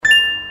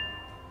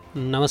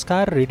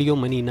नमस्कार, radio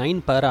money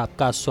 9 पर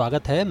आपका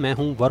स्वागत है। मैं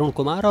हूं वरुण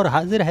कुमार और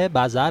हाजिर है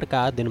बाजार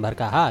का दिन भर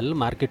का हाल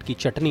मार्केट की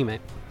चटनी में।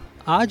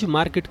 आज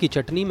मार्केट की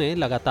चटनी में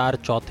लगातार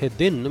चौथे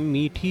दिन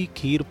मीठी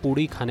खीर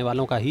पूड़ी खाने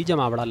वालों का ही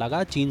जमावड़ा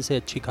लगा। चीन से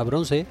अच्छी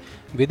खबरों से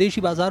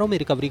विदेशी बाजारों में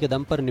रिकवरी के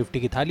दम पर निफ्टी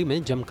की थाली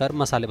में जमकर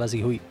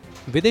मसालेबाजी हुई।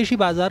 विदेशी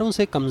बाजारों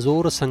से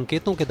कमजोर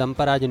संकेतों के दम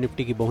पर आज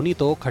निफ्टी की बोहनी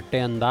तो खट्टे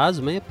अंदाज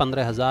में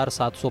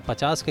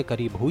 15,750 के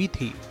करीब हुई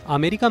थी।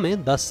 अमेरिका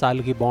में 10 साल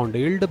की बॉन्ड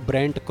यील्ड,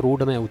 ब्रेंट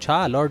क्रूड में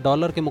उछाल और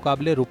डॉलर के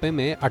मुकाबले रुपए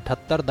में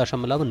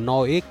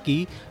 78.91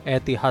 की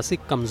ऐतिहासिक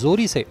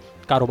कमजोरी से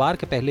कारोबार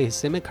के पहले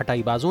हिस्से में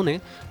खटाईबाजों ने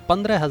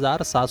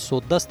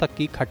 15,710 तक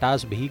की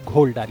खटास भी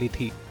घोल डाली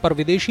थी। पर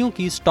विदेशियों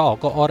की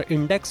स्टॉक और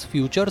इंडेक्स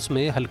फ्यूचर्स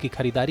में हल्की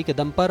खरीदारी के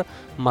दम पर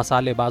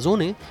मसालेबाजों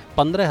ने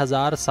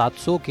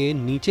 15,700 के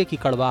नीचे की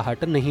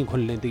कड़वाहट नहीं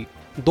घुलने दी।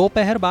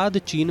 दोपहर बाद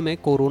चीन में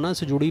कोरोना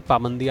से जुड़ी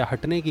पाबंदियां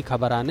हटने की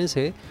खबर आने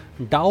से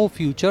डाउ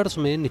फ्यूचर्स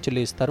में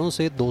निचले स्तरों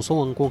से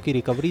 200 अंकों की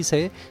रिकवरी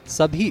से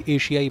सभी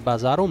एशियाई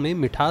बाजारों में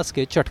मिठास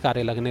के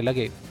चटकारे लगने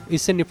लगे।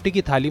 इससे निफ्टी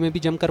की थाली में भी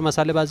जमकर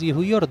मसालेबाजी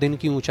हुई और दिन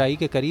की ऊंचाई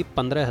के करीब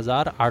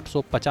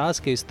 15,850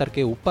 के स्तर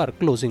के ऊपर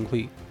क्लोजिंग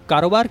हुई।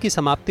 कारोबार की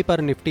समाप्ति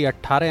पर निफ्टी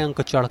 18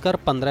 अंक चढ़कर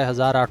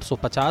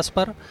 15,850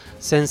 पर,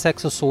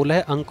 सेंसेक्स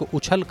 16 अंक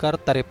उछलकर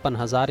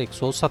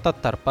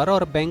 53,177 पर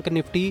और बैंक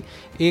निफ्टी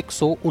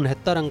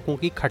 169 अंकों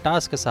की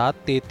खटास के साथ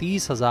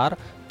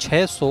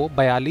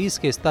 33,642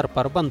 के स्तर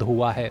पर बंद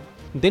हुआ है।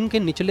 दिन के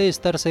निचले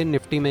स्तर से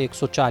निफ्टी में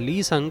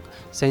 140 अंक,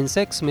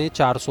 सेंसेक्स में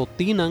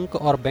 403 अंक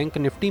और बैंक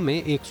निफ्टी में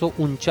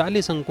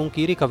 139 अंकों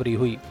की रिकवरी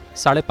हुई।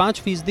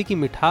 5.5% की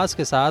मिठास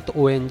के साथ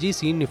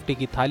ओएनजीसी निफ्टी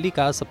की थाली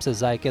का सबसे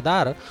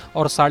जायकेदार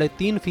और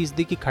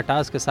 3.5% की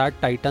खटास के साथ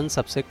टाइटन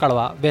सबसे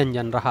कड़वा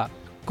व्यंजन रहा।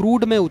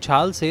 क्रूड में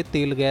उछाल से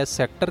तेल गैस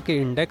सेक्टर के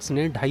इंडेक्स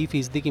ने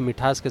 2.5% की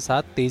मिठास के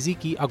साथ तेजी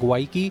की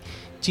अगुवाई की।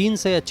 चीन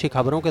से अच्छी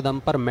खबरों के दम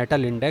पर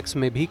मेटल इंडेक्स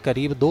में भी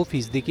करीब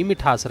 2% की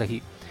मिठास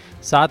रही।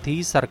 साथ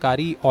ही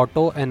सरकारी,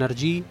 ऑटो,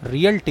 एनर्जी,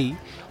 रियल्टी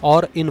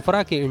और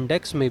इंफ्रा के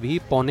इंडेक्स में भी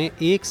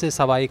 0.25 से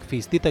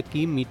 1.25% तक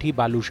की मीठी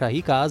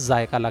बालूशाही का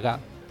जायका लगा।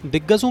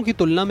 दिग्गजों की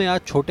तुलना में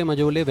आज छोटे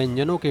मझोले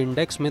व्यंजनों के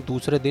इंडेक्स में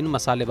दूसरे दिन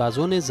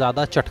मसालेबाजों ने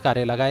ज्यादा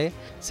चटकारे लगाए।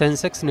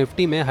 सेंसेक्स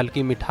निफ्टी में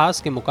हल्की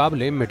मिठास के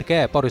मुकाबले मिड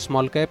कैप और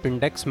स्मॉल कैप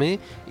इंडेक्स में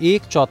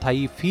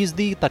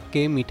 1/4% तक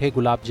के मीठे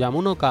गुलाब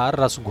जामुनों का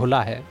रस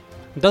घुला है।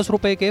 10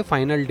 रुपए के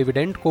फाइनल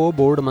डिविडेंड को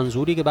बोर्ड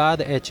मंजूरी के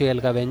बाद एचएएल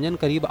का व्यंजन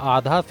करीब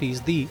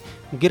 0.5%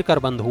 गिरकर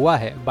बंद हुआ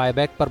है।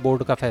 बायबैक पर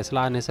बोर्ड का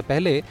फैसला आने से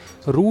पहले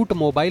रूट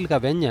मोबाइल का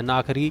व्यंजन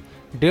आखिरी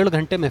 1.5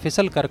 घंटे में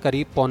फिसल कर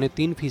करीब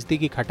 0.25%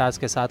 की खटास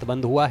के साथ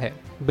बंद हुआ है।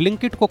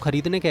 ब्लिंकिट को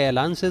खरीदने के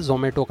ऐलान से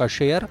जोमेटो का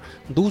शेयर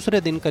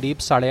दूसरे दिन करीब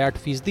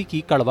 8.5%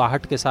 की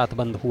कड़वाहट के साथ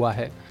बंद हुआ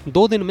है।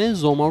 2 दिन में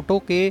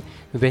जोमेटो के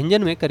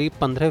व्यंजन में करीब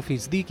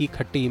 15% की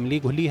खट्टी इमली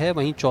घुली है।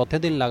 वहीं चौथे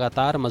दिन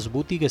लगातार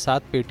मजबूती के साथ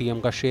पेटीएम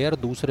का शेयर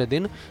दूसरे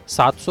दिन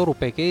 700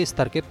 रुपए के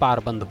स्तर के पार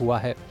बंद हुआ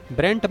है।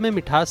 ब्रेंट में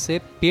मिठास से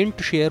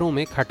पेंट शेयरों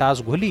में खटास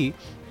घुली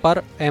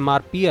पर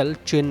एमआरपीएल,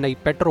 चेन्नई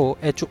पेट्रो,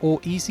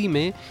 एचओईसी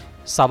में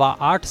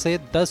 8.25 से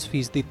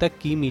 10% तक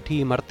की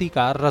मीठी इमरती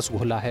का रस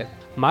घुला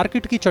है।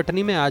 मार्केट की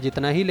चटनी में आज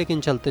इतना ही,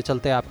 लेकिन चलते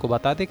चलते आपको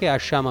बता दें कि आज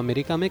शाम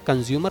अमेरिका में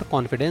कंज्यूमर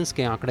कॉन्फिडेंस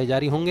के आंकड़े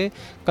जारी होंगे।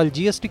 कल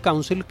जीएसटी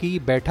काउंसिल की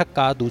बैठक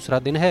का दूसरा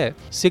दिन है।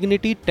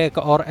 सिग्निटी टेक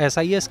और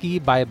एसआईएस की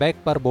बायबैक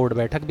पर बोर्ड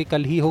बैठक भी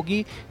कल ही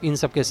होगी। इन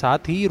सबके साथ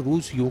ही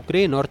रूस,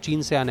 यूक्रेन और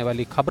चीन से आने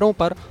वाली खबरों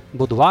पर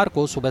बुधवार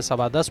को सुबह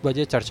 10:15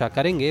 बजे चर्चा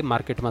करेंगे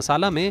मार्केट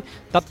मसाला में।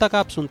 तब तक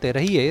आप सुनते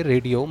रहिए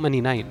रेडियो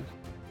मनी 9।